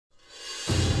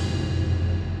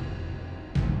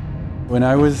When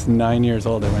I was 9 years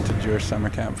old, I went to Jewish summer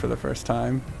camp for the first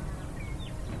time.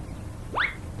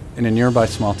 In a nearby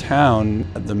small town,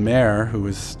 the mayor, who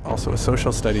was also a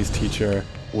social studies teacher,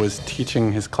 was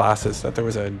teaching his classes that there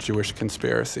was a Jewish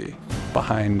conspiracy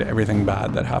behind everything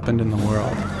bad that happened in the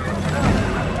world.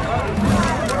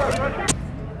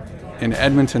 In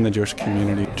Edmonton, the Jewish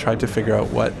community tried to figure out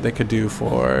what they could do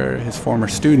for his former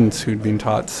students who'd been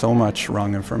taught so much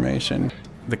wrong information.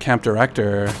 The camp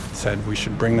director said we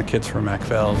should bring the kids from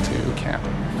Eckville to camp.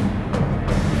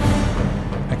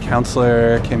 A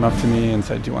counselor came up to me and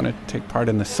said, "Do you want to take part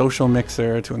in the social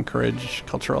mixer to encourage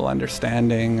cultural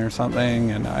understanding or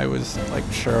something?" And I was like,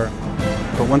 sure.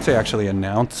 But once they actually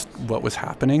announced what was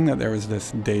happening, that there was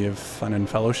this day of fun and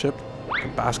fellowship, a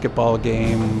basketball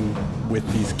game with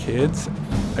these kids,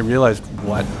 I realized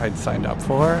what I'd signed up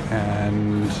for,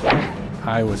 and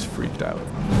I was freaked out.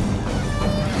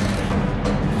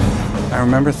 I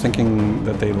remember thinking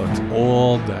that they looked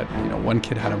old, that one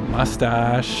kid had a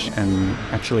mustache, and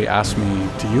actually asked me,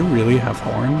 "Do you really have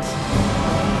horns?"